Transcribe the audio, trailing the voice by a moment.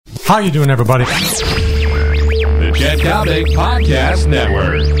How you doing, everybody? The Chet Coppock Podcast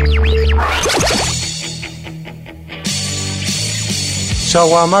Network. So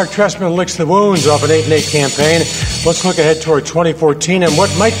while Mark Trestman licks the wounds off an 8-8 campaign, let's look ahead toward 2014 and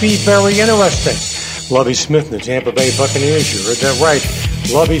what might be very interesting. Lovie Smith and the Tampa Bay Buccaneers, you heard that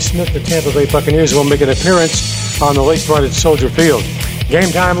right. Lovie Smith and the Tampa Bay Buccaneers will make an appearance on the lakefront at Soldier Field.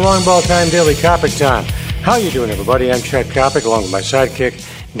 Game time, long ball time, Daily Coppock time. How you doing, everybody? I'm Chet Coppock, along with my sidekick,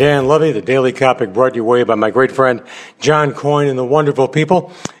 Dan Lovie. The Daily Coppock brought your way by my great friend John Coyne and the wonderful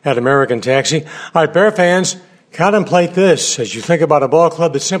people at American Taxi. All right, Bear fans, contemplate this as you think about a ball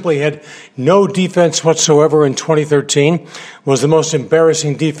club that simply had no defense whatsoever in 2013, was the most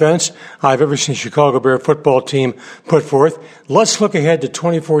embarrassing defense I've ever seen Chicago Bear football team put forth. Let's look ahead to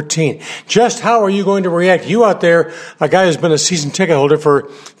 2014. Just how are you going to react? You out there, a guy who's been a season ticket holder for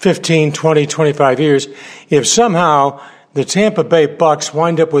 15, 20, 25 years, if somehow the Tampa Bay Bucs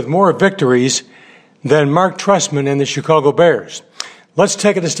wind up with more victories than Mark Trestman and the Chicago Bears. Let's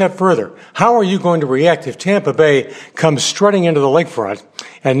take it a step further. How are you going to react if Tampa Bay comes strutting into the lakefront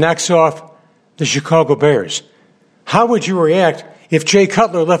and knocks off the Chicago Bears? How would you react if Jay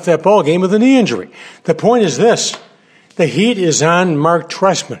Cutler left that ball game with a knee injury? The point is this. The heat is on Mark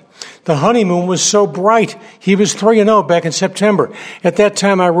Trestman. The honeymoon was so bright. He was 3-0 back in September. At that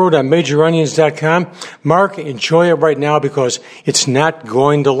time, I wrote on MajorOnions.com, Mark, enjoy it right now because it's not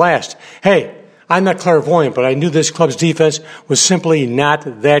going to last. Hey, I'm not clairvoyant, but I knew this club's defense was simply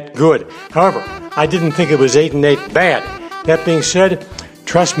not that good. However, I didn't think it was 8-8 bad. That being said,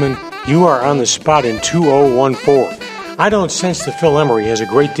 Trestman, you are on the spot in 2014. I don't sense that Phil Emery has a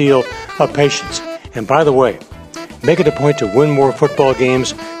great deal of patience. And by the way, make it a point to win more football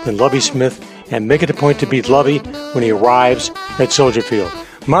games than Lovie Smith, and make it a point to beat Lovie when he arrives at Soldier Field.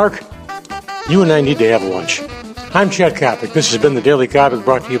 Mark, you and I need to have lunch. I'm Chet Coppock. This has been the Daily Coppock,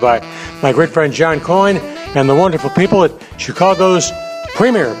 brought to you by my great friend John Coyne and the wonderful people at Chicago's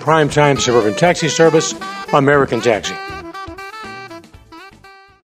premier primetime suburban taxi service, American Taxi.